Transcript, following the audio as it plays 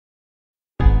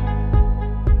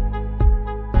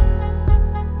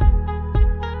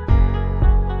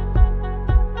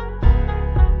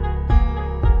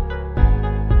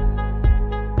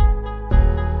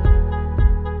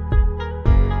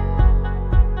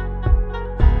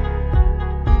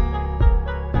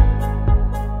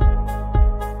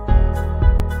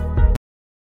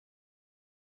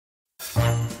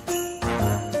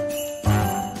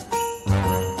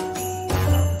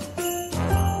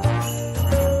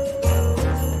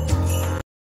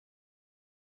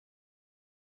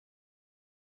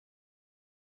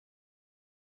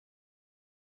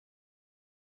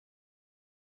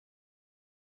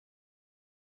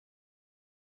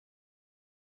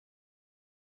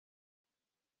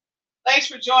Thanks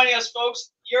for joining us,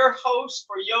 folks. Your host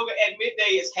for Yoga at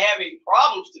Midday is having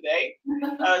problems today.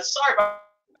 Sorry about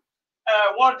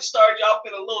wanted to start you off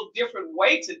in a little different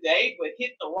way today, but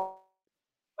hit the wrong.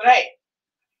 But hey,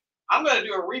 I'm going to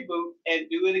do a reboot and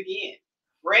do it again.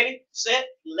 Ready, set,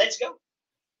 let's go.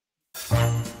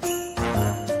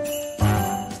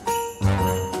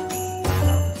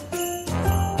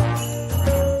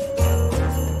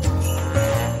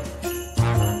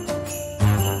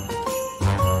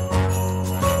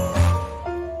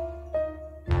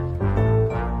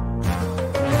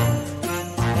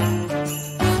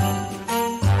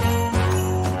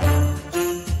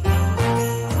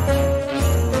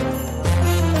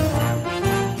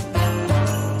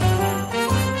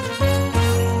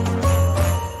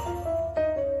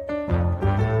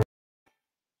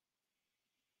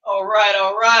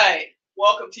 All right.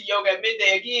 Welcome to Yoga at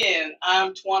Midday again.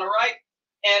 I'm Twana Wright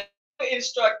and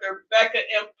instructor Becca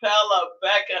Impello.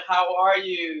 Becca, how are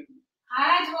you?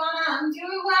 Hi, Twana. I'm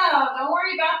doing well. Don't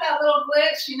worry about that little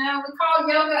glitch. You know, we call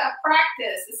yoga a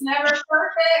practice. It's never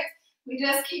perfect. We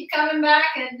just keep coming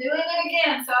back and doing it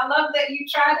again. So I love that you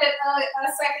tried it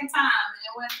a second time and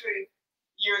it went through.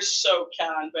 You're so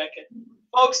kind, Becca.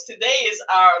 Folks, today is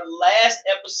our last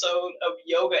episode of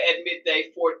Yoga at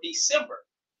Midday for December.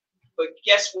 But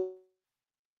guess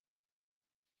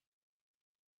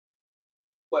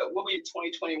what? We'll be in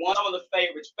 2021. Some of the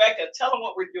favorites. Becca, tell them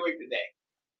what we're doing today.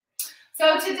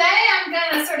 So today I'm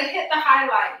going to sort of hit the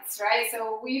highlights, right?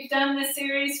 So we've done this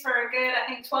series for a good, I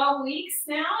think, 12 weeks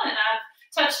now, and I've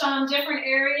touched on different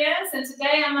areas. And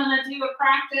today I'm going to do a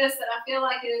practice that I feel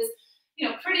like is, you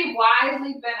know, pretty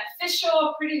widely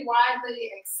beneficial, pretty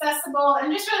widely accessible,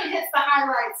 and just really hits the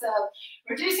highlights of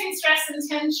reducing stress and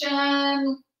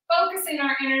tension, focusing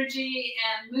our energy,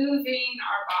 and moving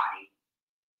our body.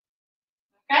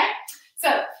 Okay,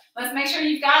 so let's make sure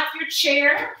you've got your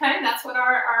chair. Okay, that's what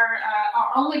our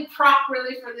only prop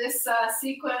really for this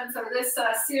sequence or this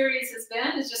series has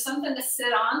been, is just something to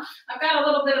sit on. I've got a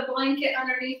little bit of blanket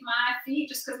underneath my feet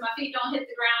just because my feet don't hit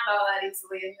the ground all that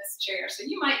easily in this chair. So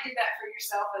you might do that for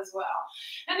yourself as well.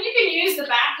 And you can use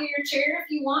the back of your chair if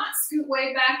you want, scoot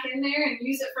way back in there and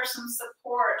use it for some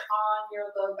support on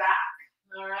your low back.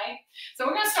 All right, so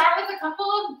we're going to start with a couple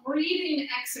of breathing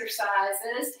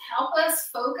exercises to help us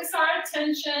focus our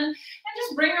attention and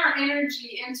just bring our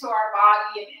energy into our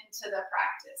body and into the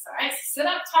practice. All right, so sit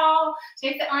up tall,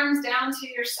 take the arms down to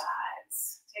your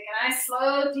sides. Take a nice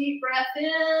slow deep breath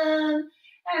in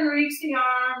and reach the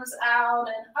arms out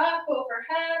and up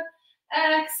overhead.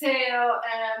 Exhale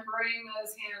and bring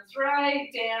those hands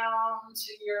right down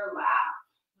to your lap.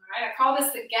 All right, I call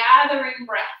this the gathering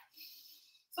breath.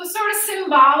 So sort of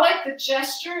symbolic, the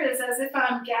gesture is as if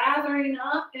I'm gathering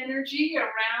up energy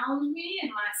around me in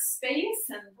my space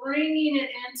and bringing it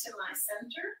into my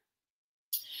center.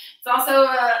 It's also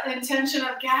an intention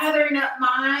of gathering up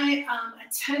my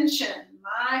attention,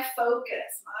 my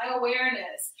focus, my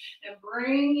awareness, and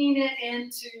bringing it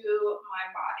into my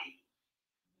body.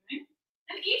 Okay?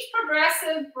 And each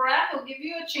progressive breath will give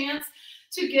you a chance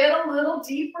to get a little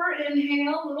deeper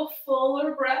inhale, a little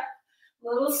fuller breath. A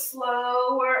little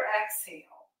slower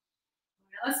exhale.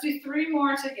 Now let's do 3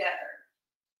 more together.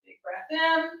 Big breath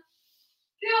in.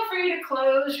 Feel free to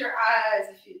close your eyes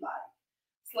if you'd like.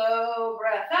 Slow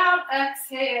breath out.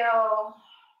 Exhale.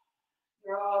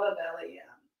 Draw the belly in.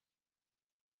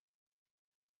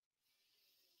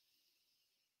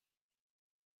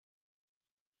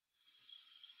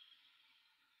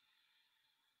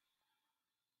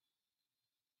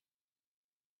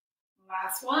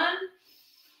 Last one.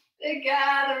 Big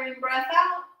gathering breath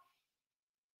out.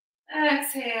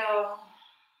 Exhale.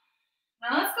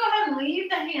 Now let's go ahead and leave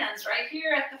the hands right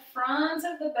here at the front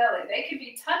of the belly. They could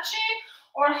be touching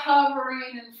or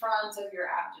hovering in front of your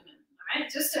abdomen. All right,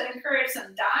 just to encourage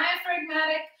some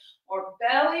diaphragmatic or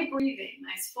belly breathing.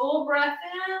 Nice full breath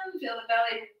in. Feel the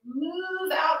belly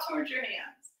move out towards your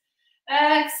hands.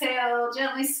 Exhale,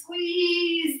 gently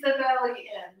squeeze the belly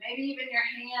in. Maybe even your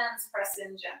hands press in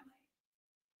gently.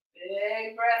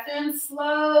 Big breath in,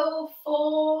 slow,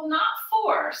 full, not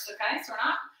forced, okay? So we're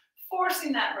not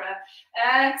forcing that breath.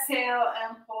 Exhale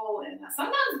and pull in. Now,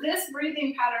 sometimes this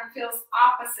breathing pattern feels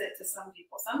opposite to some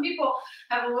people. Some people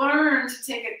have learned to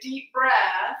take a deep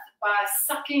breath by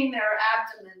sucking their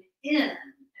abdomen in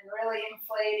and really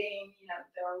inflating,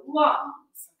 their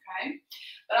lungs, okay?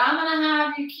 But I'm going to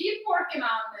have you keep working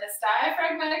on this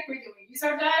diaphragmatic breathing. We use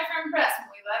our diaphragm breath when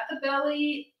we let the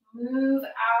belly move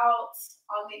out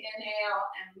on the inhale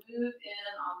and move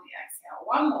in on the exhale.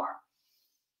 One more.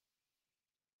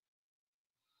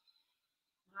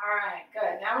 All right,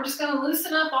 good. Now we're just going to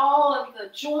loosen up all of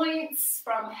the joints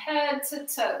from head to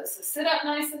toe. So sit up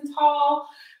nice and tall,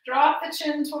 drop the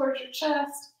chin towards your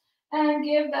chest, and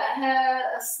give the head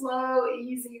a slow,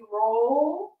 easy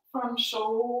roll from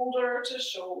shoulder to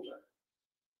shoulder.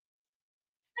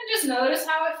 And just notice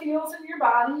how it feels in your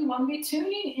body. You want to be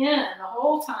tuning in the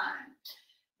whole time.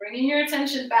 Bringing your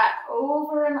attention back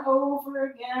over and over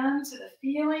again to the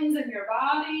feelings in your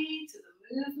body, to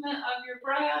the movement of your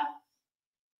breath.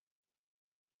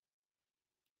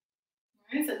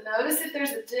 All right, so notice if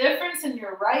there's a difference in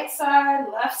your right side,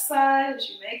 left side as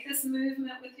you make this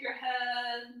movement with your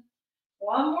head.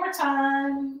 One more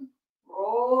time.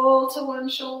 Roll to one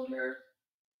shoulder.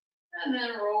 And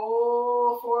then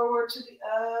roll forward to the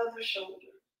other shoulder.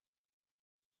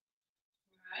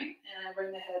 All right, and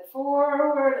bring the head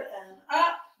forward and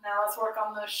up. Now let's work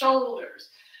on those shoulders.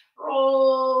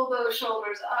 Roll those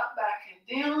shoulders up, back,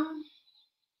 and down.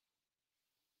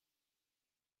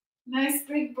 Nice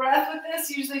big breath with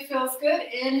this. Usually feels good.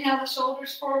 Inhale the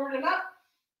shoulders forward and up.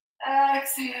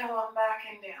 Exhale on back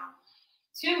and down.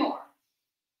 2 more.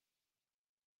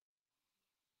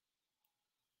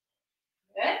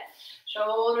 Good.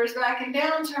 Shoulders back and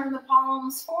down. Turn the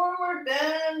palms forward.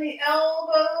 Bend the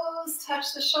elbows.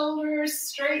 Touch the shoulders.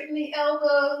 Straighten the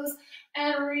elbows.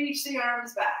 And reach the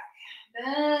arms back.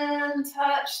 Then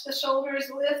touch the shoulders.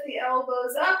 Lift the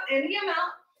elbows up. Any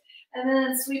amount. And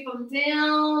then sweep them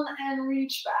down and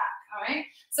reach back. All right.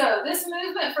 So this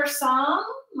movement for some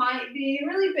might be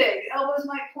really big. The elbows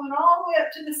might point all the way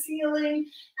up to the ceiling.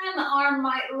 And the arm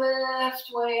might lift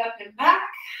way up and back.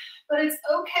 But it's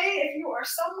okay if you are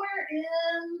somewhere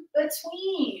in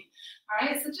between. All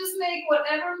right, so just make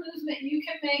whatever movement you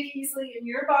can make easily in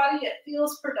your body. It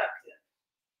feels productive.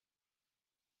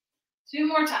 2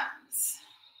 more times.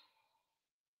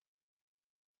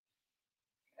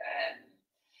 Good.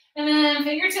 And then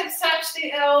fingertips touch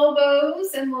the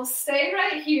elbows, and we'll stay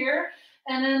right here.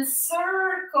 And then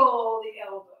circle the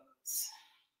elbows.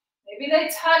 Maybe they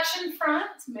touch in front.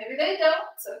 Maybe they don't.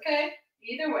 It's okay.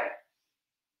 Either way.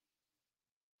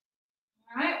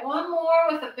 All right, one more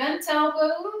with the bent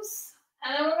elbows,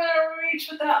 and then we're going to reach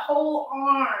with that whole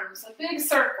arm, so big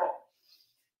circle.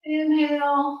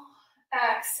 Inhale,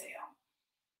 exhale.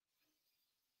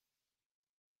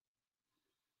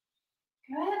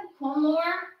 Good, one more.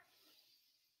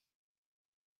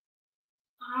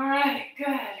 All right, good.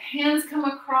 Hands come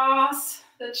across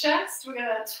the chest. We're going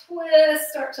to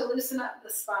twist, start to loosen up the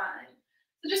spine.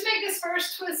 So just make this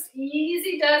first twist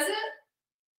easy, does it?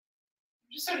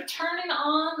 Just sort of turning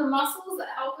on the muscles that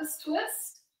help us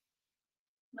twist.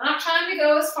 Not trying to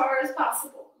go as far as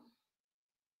possible.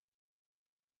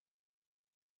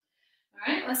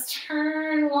 All right, let's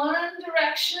turn one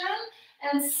direction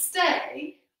and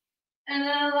stay. And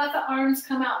then let the arms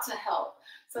come out to help.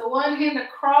 So one hand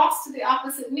across to the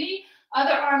opposite knee,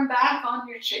 other arm back on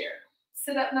your chair.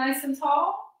 Sit up nice and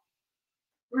tall.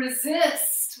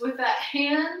 Resist with that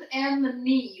hand and the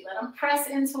knee. Let them press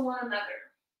into one another.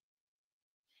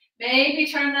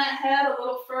 Maybe turn that head a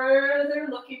little further,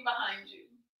 looking behind you.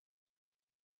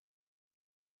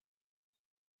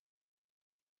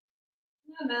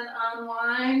 And then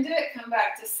unwind it, come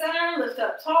back to center, lift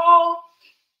up tall,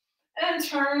 and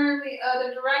turn the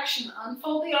other direction.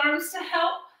 Unfold the arms to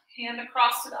help, hand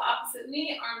across to the opposite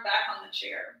knee, arm back on the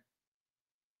chair.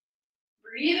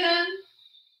 Breathe in,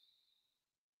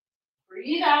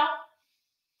 breathe out.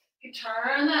 You can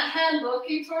turn that head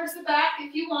looking towards the back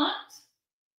if you want.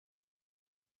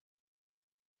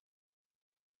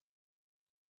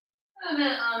 And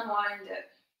then unwind it.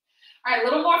 All right, a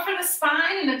little more for the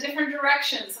spine in a different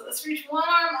direction. So let's reach one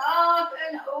arm up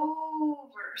and over.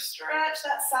 Stretch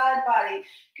that side body. You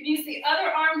can use the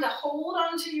other arm to hold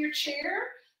onto your chair.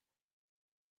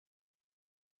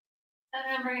 And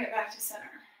then bring it back to center.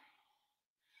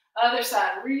 Other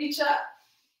side, reach up,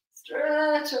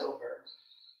 stretch over.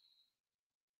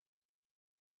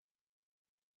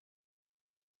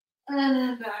 And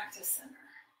then back to center.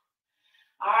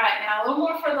 All right, now a little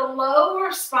more for the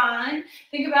lower spine.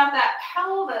 Think about that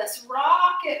pelvis.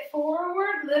 Rock it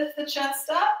forward, lift the chest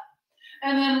up,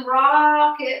 and then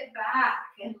rock it back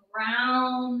and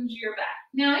round your back.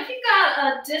 Now, if you've got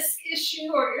a disc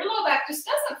issue or your low back just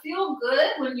doesn't feel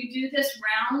good when you do this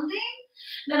rounding,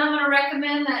 then I'm going to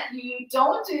recommend that you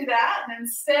don't do that, and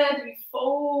instead you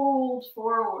fold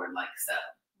forward like so.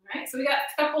 All right, so we got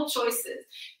a couple choices.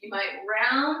 You might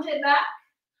round it back,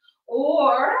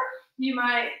 or you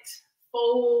might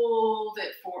fold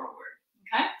it forward.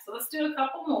 Okay, so let's do a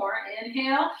couple more.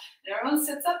 Inhale, everyone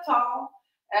sits up tall.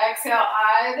 Exhale,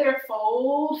 either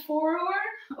fold forward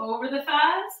over the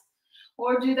thighs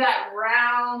Or do that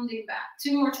rounding back.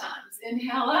 2 more times.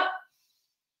 Inhale up.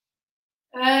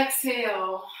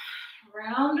 Exhale.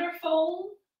 Round or fold.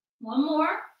 1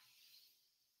 more.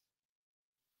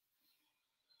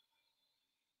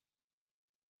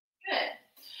 Good.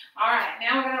 All right,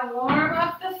 now we're going to warm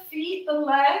up the feet, the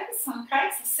legs. Okay,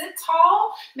 so sit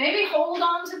tall. Maybe hold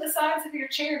on to the sides of your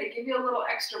chair to give you a little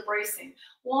extra bracing.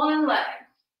 1 leg.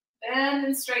 Bend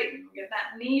and straighten. Get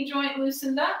that knee joint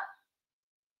loosened up.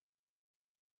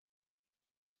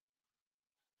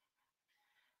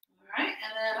 All right,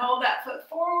 and then hold that foot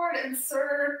forward and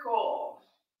circle.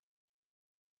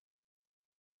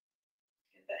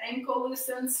 Get the ankle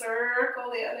loosened,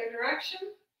 circle the other direction.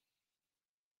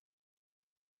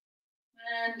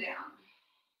 And down.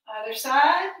 Other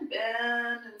side,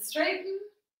 bend and straighten.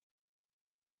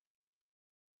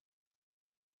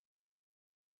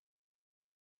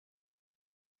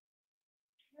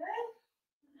 Good.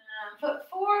 And foot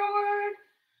forward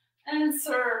and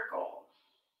circle.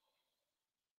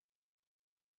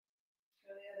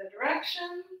 Go the other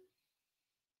direction.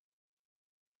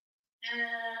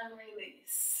 And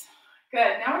release.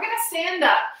 Good. Now we're going to stand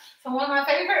up. So one of my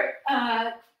favorite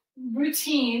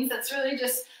routines that's really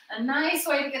just a nice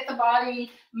way to get the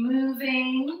body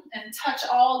moving and touch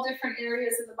all different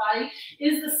areas of the body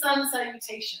is the sun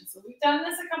salutation. So we've done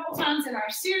this a couple times in our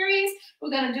series.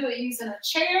 We're going to do it using a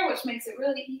chair, which makes it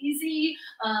really easy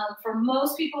for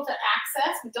most people to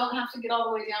access. We don't have to get all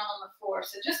the way down on the floor.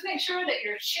 So just make sure that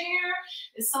your chair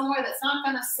is somewhere that's not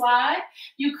going to slide.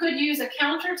 You could use a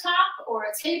countertop or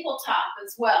a tabletop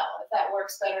as well, if that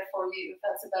works better for you, if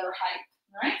that's a better height.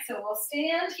 All right, so we'll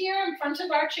stand here in front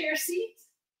of our chair seat.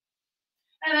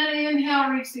 And then inhale,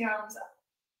 reach the arms up.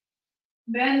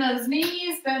 Bend those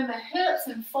knees, bend the hips,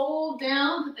 and fold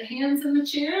down. Put the hands in the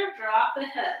chair, drop the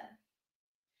head.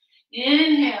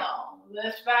 Inhale,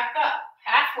 lift back up,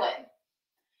 halfway.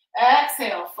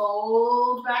 Exhale,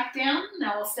 fold back down.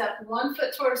 Now we'll step 1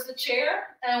 foot towards the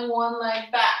chair and 1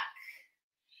 leg back.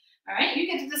 All right, you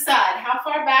get to decide how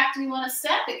far back do you want to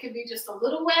step. It could be just a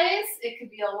little ways. It could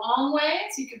be a long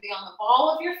ways. You could be on the ball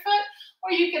of your foot,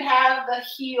 or you could have the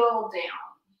heel down.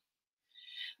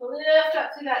 Lift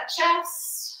up to that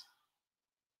chest.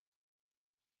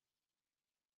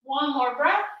 1 more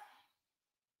breath.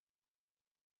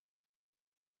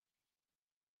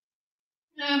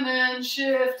 And then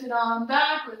shift it on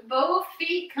back with both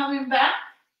feet coming back.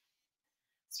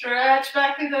 Stretch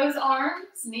back through those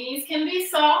arms. Knees can be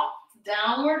soft.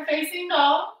 Downward facing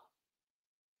dog.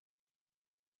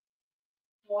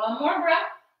 1 more breath.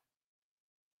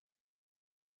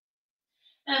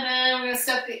 And then we're going to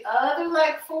step the other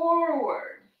leg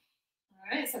forward.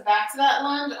 All right, so back to that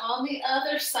lunge on the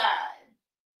other side.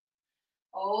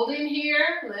 Holding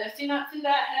here, lifting up through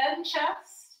that head and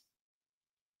chest.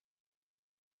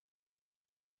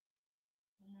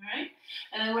 All right,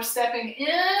 and then we're stepping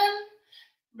in,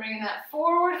 bringing that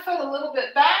forward foot a little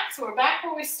bit back. So we're back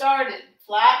where we started.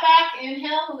 Flat back,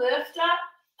 inhale, lift up.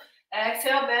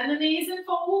 Exhale, bend the knees and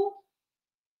fold.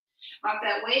 Rock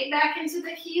that weight back into the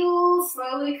heels.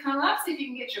 Slowly come up so you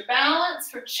can get your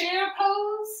balance for chair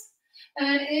pose. And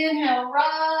then inhale,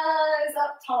 rise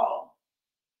up tall.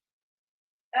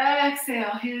 Exhale,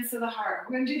 hands to the heart.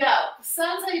 We're going to do that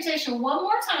sun salutation 1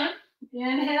 more time.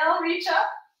 Inhale, reach up.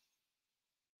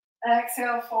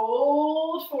 Exhale,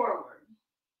 fold forward.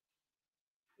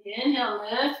 Inhale,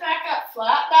 lift back up,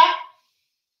 flat back.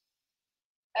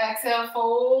 Exhale,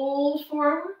 fold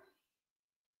forward.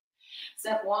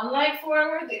 Step 1 leg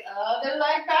forward, the other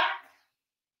leg back.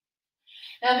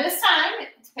 Now this time,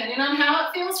 depending on how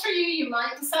it feels for you, you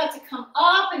might decide to come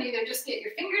up and either just get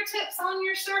your fingertips on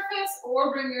your surface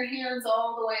or bring your hands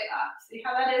all the way up. See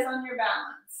how that is on your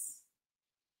balance.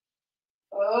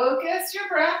 Focus your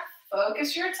breath,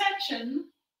 focus your attention.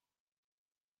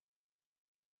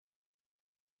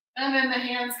 And then the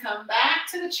hands come back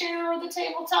to the chair or the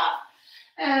tabletop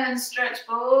and stretch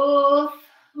both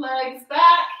legs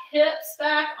back, hips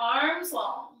back, arms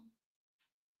long.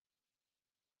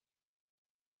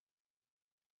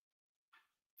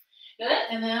 Good,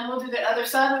 and then we'll do the other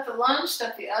side with the lunge.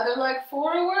 Step the other leg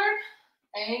forward,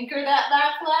 anchor that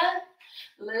back leg,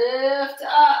 lift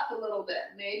up a little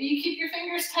bit. Maybe you keep your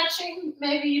fingers touching,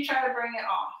 maybe you try to bring it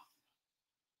off.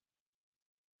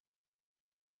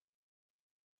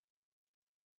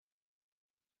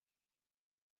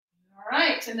 All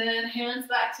right, and then hands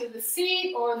back to the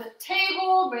seat or the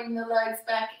table. Bring the legs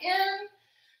back in.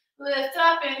 Lift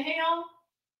up, inhale.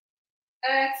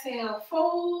 Exhale,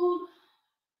 fold.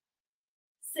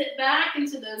 Sit back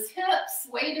into those hips.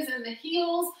 Weight is in the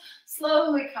heels.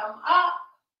 Slowly come up.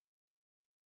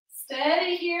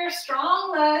 Steady here,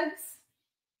 strong legs.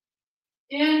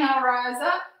 Inhale, rise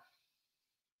up.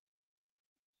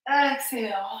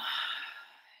 Exhale,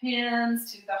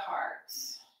 hands to the heart.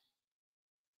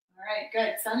 All right,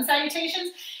 good. Sun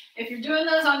salutations. If you're doing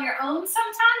those on your own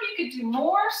sometime, you could do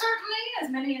more, certainly, as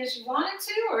many as you wanted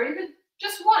to, or even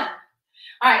just one.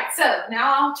 All right, so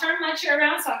now I'll turn my chair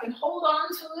around so I can hold on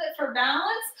to it for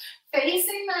balance.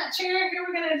 Facing that chair, here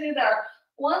we're going to do the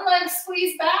one leg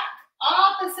squeeze back,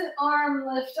 opposite arm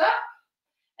lift up.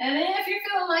 And then if you're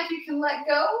feeling like you can let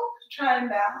go, try and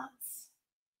balance.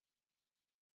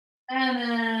 And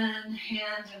then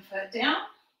hands and foot down.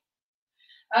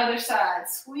 Other side,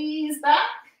 squeeze back,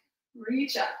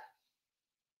 reach up.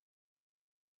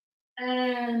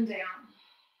 And down.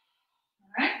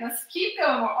 All right, let's keep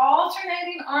going. We're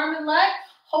alternating arm and leg,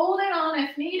 holding on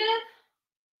if needed.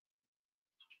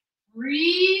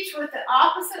 Reach with the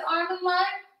opposite arm and leg.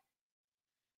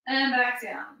 And back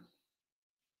down.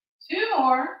 2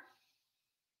 more.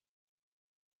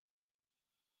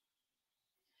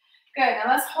 Good, now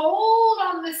let's hold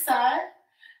on this side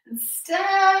and step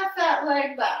that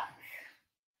leg back.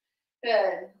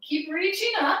 Good, keep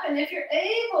reaching up, and if you're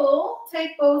able,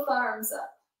 take both arms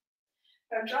up.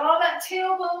 Now draw that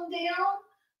tailbone down,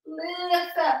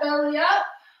 lift that belly up,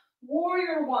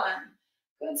 warrior one.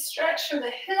 Good stretch for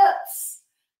the hips,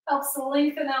 helps to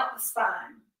lengthen out the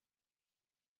spine.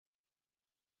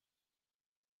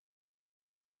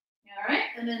 All right,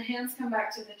 and then hands come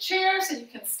back to the chair so you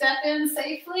can step in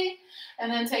safely,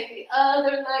 and then take the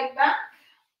other leg back.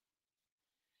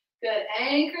 Good,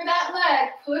 anchor that leg,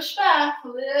 push back,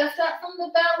 lift up from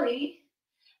the belly,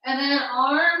 and then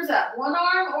arms up, one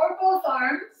arm or both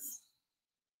arms.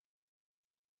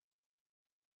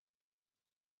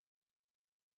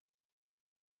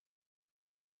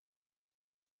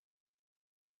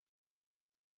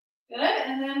 Good,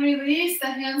 and then release the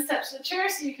hands touch the chair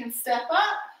so you can step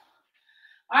up.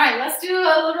 All right, let's do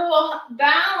a little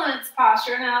balance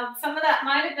posture. Now, some of that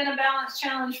might have been a balance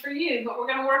challenge for you, but we're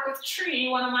going to work with tree,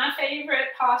 one of my favorite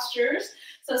postures.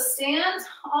 So stand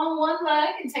on one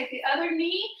leg and take the other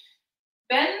knee,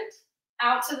 bend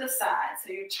out to the side.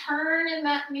 So you're turning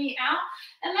that knee out,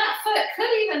 and that foot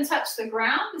could even touch the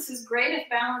ground. This is great if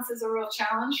balance is a real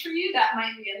challenge for you. That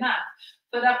might be enough.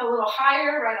 Foot up a little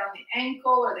higher, right on the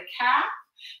ankle or the calf.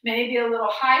 Maybe a little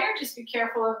higher, just be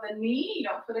careful of the knee. You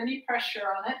don't put any pressure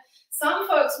on it. Some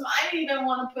folks might even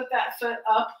want to put that foot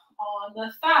up on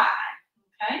the thigh,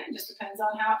 okay? It just depends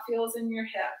on how it feels in your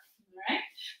hip, all right?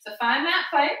 So find that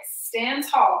place, stand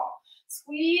tall.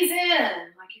 Squeeze in,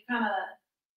 like you're kind of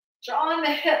drawing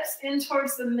the hips in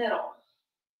towards the middle, all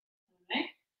right?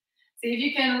 See if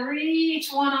you can reach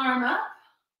one arm up.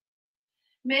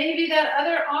 Maybe that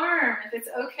other arm, if it's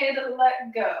okay to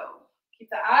let go. Keep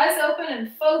the eyes open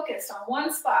and focused on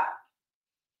one spot.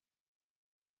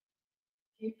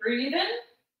 Keep breathing.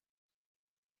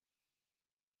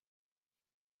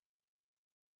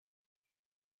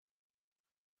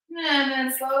 And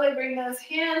then slowly bring those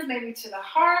hands maybe to the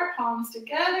heart, palms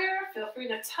together. Feel free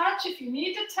to touch if you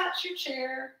need to touch your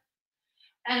chair.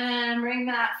 And then bring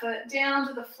that foot down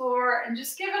to the floor and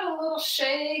just give it a little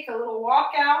shake, a little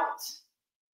walk out.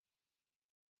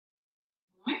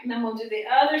 All right, and then we'll do the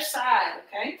other side,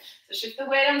 okay? So shift the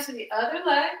weight onto the other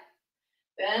leg,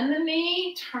 bend the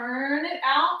knee, turn it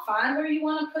out, find where you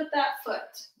want to put that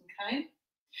foot, okay?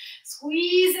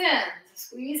 Squeeze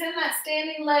in that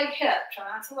standing leg hip. Try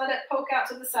not to let it poke out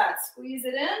to the side. Squeeze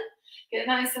it in, get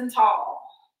nice and tall.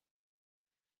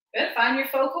 Good, find your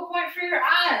focal point for your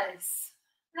eyes.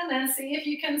 And then see if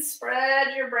you can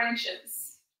spread your branches.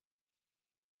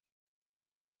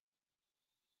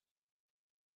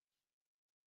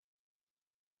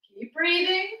 Keep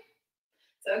breathing.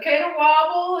 It's okay to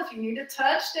wobble. If you need to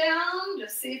touch down,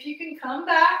 just see if you can come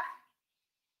back.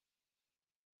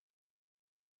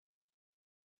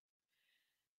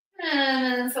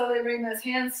 And then slowly bring those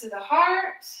hands to the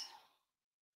heart.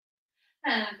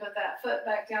 And put that foot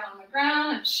back down on the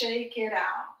ground and shake it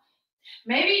out.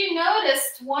 Maybe you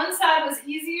noticed one side was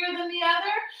easier than the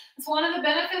other. It's one of the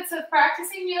benefits of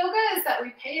practicing yoga is that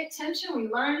we pay attention. We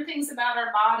learn things about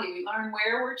our body. We learn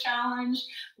where we're challenged,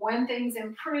 when things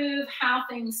improve, how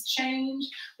things change,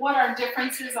 what our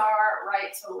differences are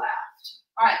right to left.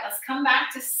 All right, let's come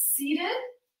back to seated.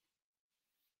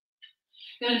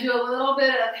 Going to do a little bit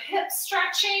of hip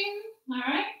stretching. All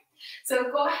right.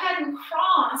 So go ahead and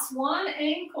cross one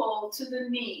ankle to the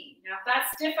knee. Now, if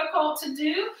that's difficult to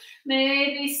do,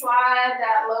 maybe slide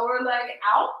that lower leg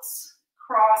out,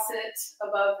 cross it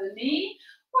above the knee,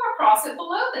 or cross it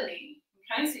below the knee.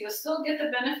 Okay, so you'll still get the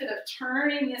benefit of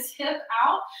turning this hip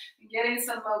out and getting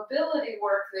some mobility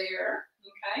work there.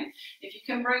 Okay? If you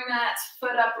can bring that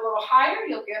foot up a little higher,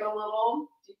 you'll get a little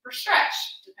deeper stretch,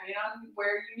 depending on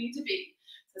where you need to be.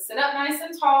 So sit up nice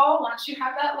and tall once you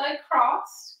have that leg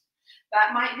crossed.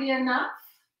 That might be enough,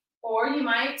 or you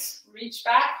might reach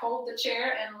back, hold the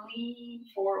chair, and lean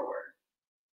forward.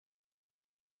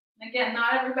 And again,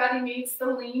 not everybody needs the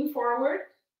lean forward.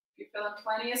 If you're feeling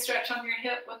plenty of stretch on your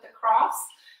hip with the cross,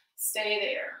 stay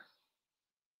there.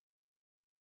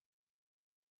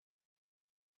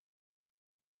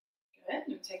 Good.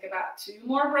 You'll take about 2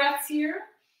 more breaths here.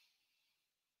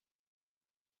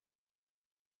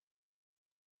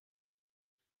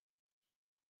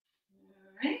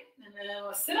 All right. And then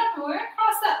we'll sit up and we're going to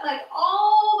cross that leg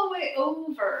all the way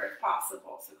over if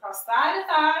possible. So cross thigh to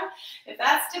thigh. If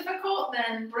that's difficult,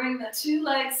 then bring the 2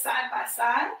 legs side by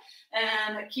side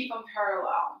and keep them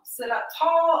parallel. Sit up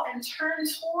tall and turn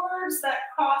towards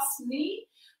that crossed knee.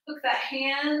 Hook that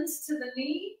hand to the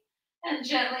knee and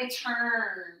gently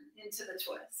turn into the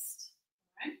twist.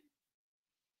 All right.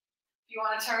 If you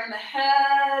want to turn the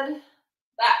head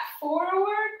back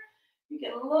forward, you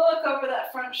can look over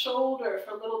that front shoulder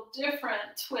for a little different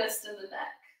twist in the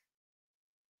neck.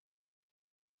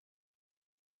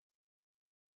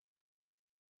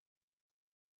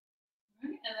 All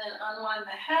right. And then unwind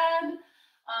the head,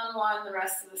 unwind the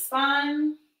rest of the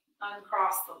spine,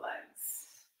 uncross the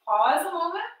legs. Pause a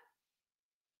moment.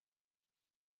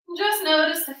 Just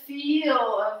notice the feel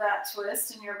of that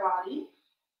twist in your body.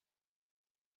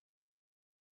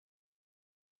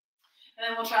 And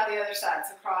then we'll try the other side.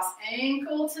 So cross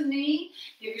ankle to knee.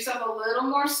 Give yourself a little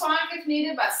more slack if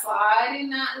needed by sliding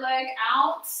that leg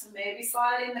out. So maybe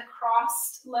sliding the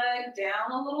crossed leg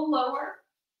down a little lower.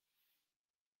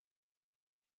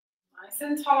 Nice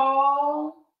and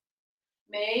tall.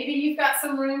 Maybe you've got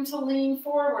some room to lean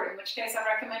forward, in which case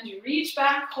I recommend you reach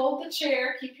back, hold the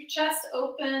chair, keep your chest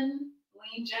open,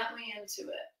 lean gently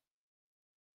into it.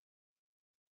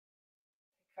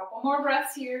 A couple more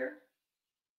breaths here.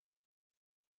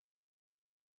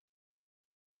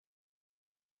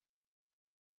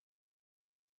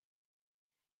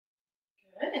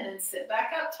 Good, and then sit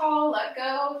back up tall, let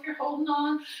go if you're holding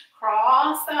on.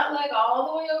 Cross that leg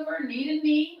all the way over, knee to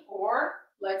knee, or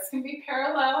legs can be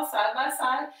parallel, side by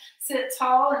side. Sit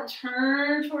tall and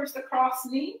turn towards the crossed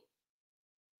knee.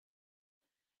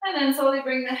 And then slowly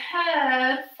bring the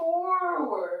head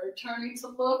forward, turning to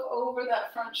look over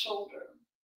that front shoulder.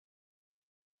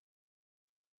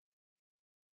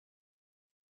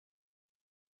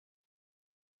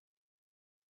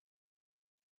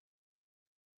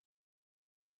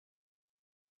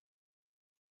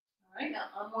 All right, now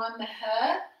unwind the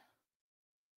head.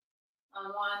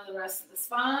 Unwind the rest of the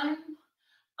spine.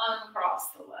 Uncross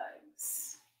the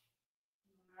legs.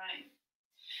 All right.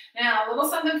 Now, a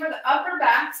little something for the upper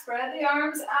back. Spread the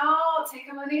arms out. Take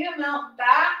them and eat them out.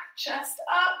 Back, chest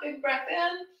up. Big breath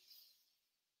in.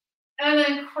 And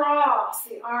then cross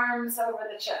the arms over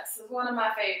the chest. This is one of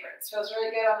my favorites. Feels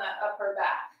really good on that upper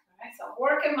back. All right, so I'm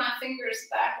working my fingers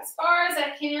back as far as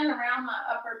I can around my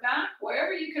upper back,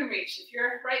 wherever you can reach. If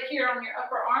you're right here on your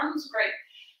upper arms, great.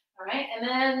 All right, and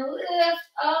then lift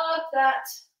up that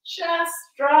chest.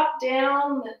 Drop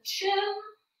down the chin.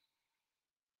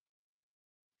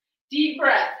 Deep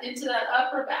breath into that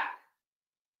upper back.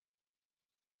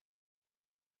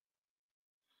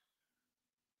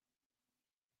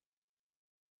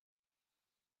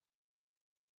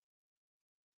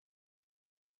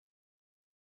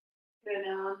 Good,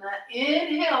 now on that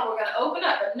inhale, we're going to open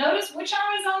up. But notice which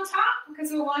arm is on top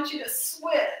because we want you to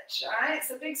switch, all right?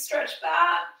 So big stretch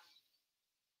back.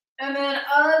 And then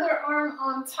other arm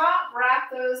on top. Wrap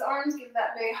those arms. Give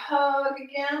that big hug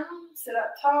again. Sit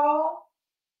up tall.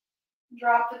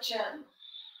 Drop the chin.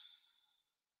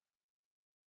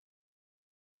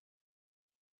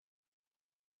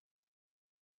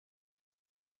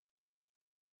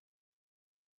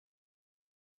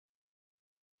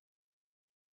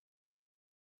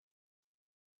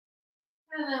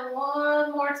 And then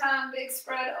one more time, big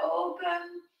spread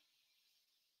open.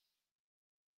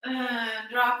 And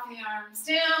drop the arms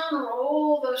down,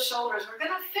 roll those shoulders. We're going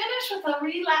to finish with a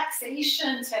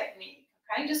relaxation technique.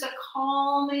 Okay, just a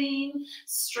calming,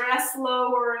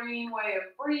 stress-lowering way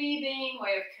of breathing,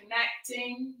 way of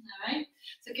connecting. All right,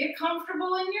 so get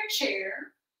comfortable in your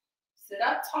chair. Sit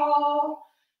up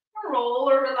tall, or roll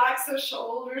or relax those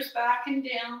shoulders back and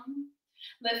down.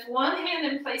 Lift one hand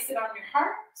and place it on your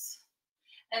heart.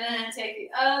 And then take the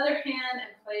other hand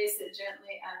and place it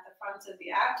gently at the front of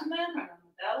the abdomen, right on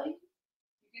the belly.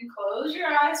 You can close your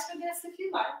eyes for this if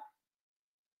you like.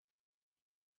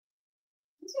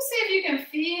 Just see if you can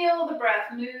feel the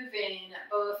breath moving at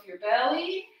both your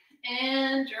belly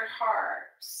and your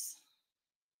heart.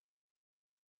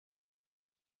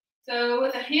 So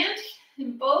with a hand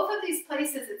in both of these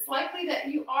places, it's likely that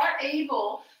you are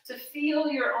able to feel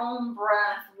your own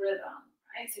breath rhythm,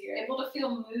 right? So you're able to feel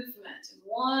movement in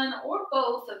one or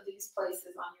both of these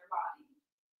places on your body.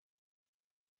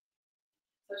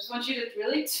 So I just want you to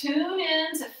really tune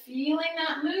in to feeling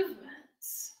that movement.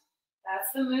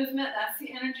 That's the movement, that's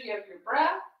the energy of your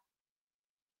breath,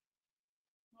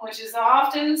 which is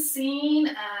often seen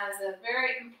as a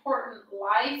very important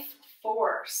life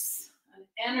force, an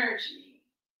energy.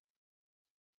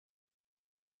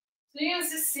 So you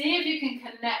guys just see if you can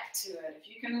connect to it, if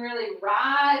you can really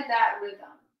ride that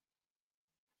rhythm.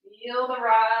 Feel the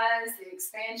rise, the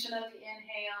expansion of the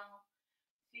inhale.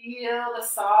 Feel the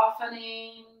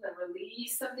softening, the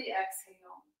release of the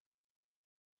exhale.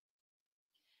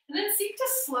 And then seek to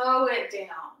slow it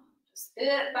down, just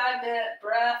bit by bit,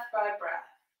 breath by breath.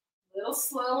 A little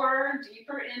slower,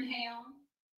 deeper inhale.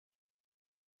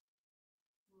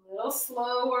 A little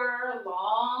slower,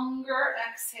 longer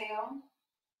exhale.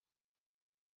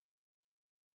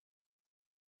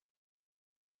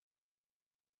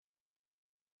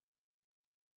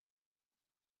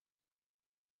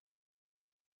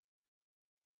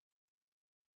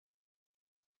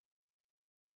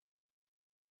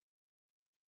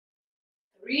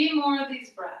 Three more of these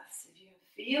breaths. If you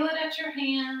feel it at your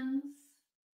hands,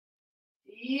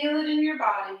 feel it in your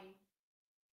body,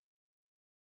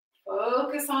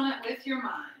 focus on it with your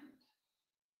mind.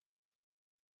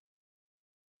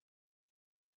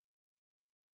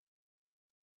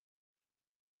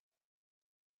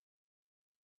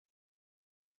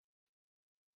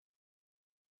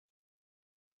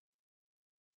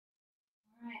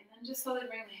 All right, and then just slowly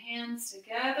bring the hands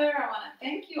together. I want to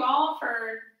thank you all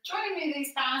for joining me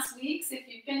these past weeks. If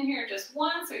you've been here just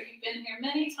once or if you've been here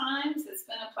many times, it's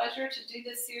been a pleasure to do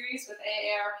this series with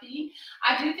AARP.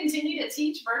 I do continue to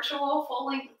teach virtual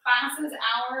full-length classes,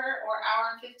 hour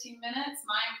and 15 minutes.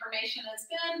 My information has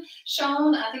been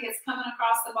shown. I think it's coming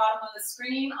across the bottom of the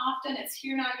screen often. It's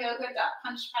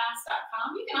herenowyoga.punchpass.com.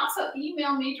 You can also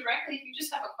email me directly if you just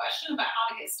have a question about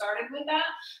how to get started with that.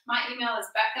 My email is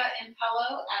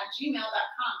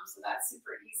becca.impello@gmail.com, so that's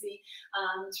super easy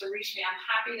to reach me. I'm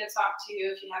happy to talk to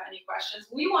you if you have any questions.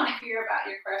 We want to hear about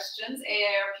your questions,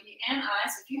 AARP and I.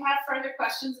 So if you have further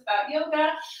questions about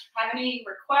yoga, have any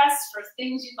requests for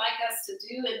things you'd like us to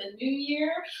do in the new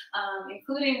year,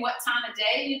 including what time of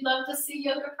day you'd love to see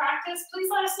yoga practice,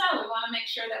 please let us know. We want to make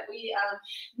sure that we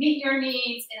meet your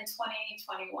needs in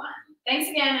 2021. Thanks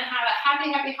again, and have a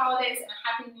happy, happy holidays and a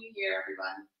happy new year,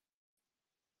 everyone.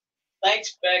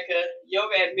 Thanks, Becca.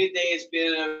 Yoga at Midday has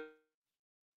been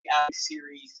a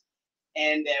series,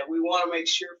 and we want to make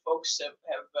sure folks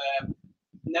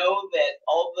know that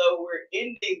although we're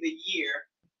ending the year,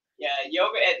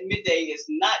 Yoga at Midday is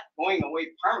not going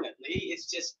away permanently. It's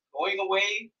just going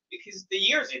away because the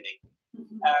year's ending.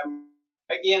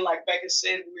 Again, like Becca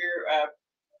said,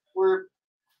 we're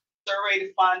survey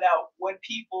to find out what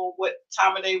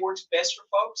time of day works best for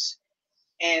folks.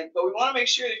 But we want to make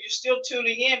sure that you're still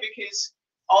tuning in, because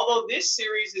although this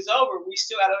series is over, we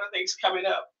still got other things coming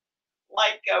up,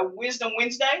 like Wisdom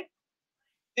Wednesday.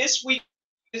 This week,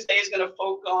 Wednesday is going to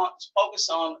focus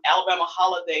on Alabama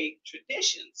holiday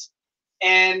traditions.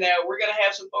 And we're going to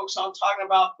have some folks on talking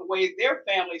about the way their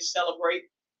families celebrate,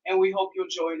 and we hope you'll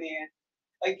join in.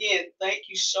 Again, thank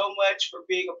you so much for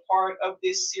being a part of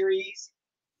this series.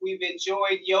 We've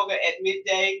enjoyed Yoga at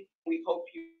Midday. We hope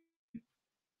you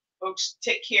folks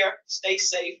take care, stay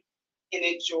safe, and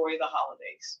enjoy the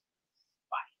holidays.